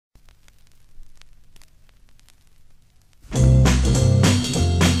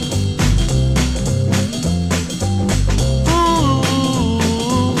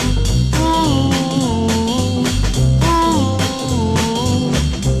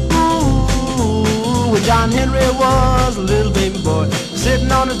John Henry was a little baby boy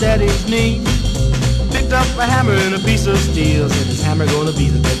sitting on his daddy's knee. Picked up a hammer and a piece of steel. Said, "This hammer gonna be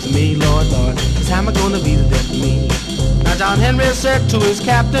the death of me, Lord, Lord. This hammer gonna be the death of me." Now John Henry said to his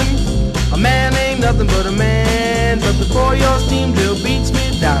captain, "A man ain't nothing but a man, but before your steam drill beats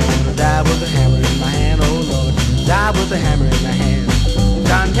me down, I'm gonna die with a hammer in my hand, oh Lord, die with a hammer in my hand."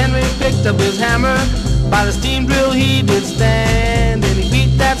 John Henry picked up his hammer, by the steam drill he did stand, and he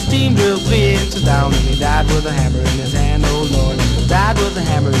beat that steam drill 3 inches down, and he died with a hammer in his hand, oh Lord, died with a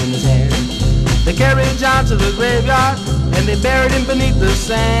hammer in his hand. They carried John to the graveyard, and they buried him beneath the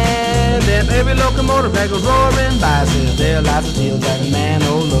sand, and every locomotive that goes roaring by says, "There lies a steel driving man,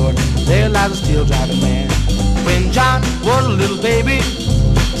 oh Lord, there lies a steel driving man." When John was a little baby,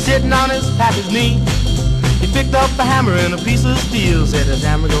 sitting on his pappy's knee, he picked up a hammer and a piece of steel. Said, "This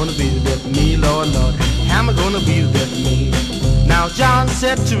hammer gonna be the death of me, Lord, Lord, hammer gonna be the death of me." Now John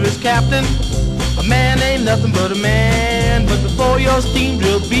said to his captain, "A man ain't nothing but a man, but before your steam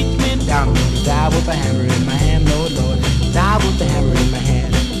drill beats me down, I'm gonna die with a hammer in my hand, Lord, Lord, die with a hammer in my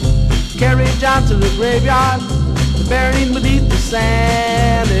hand." Carried John to the graveyard, buried him beneath the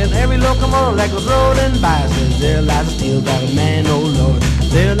sand, and every locomotive that goes rolling by says, "There lies a steel driving man, oh Lord,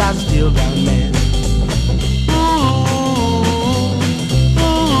 there lies a steel driving man."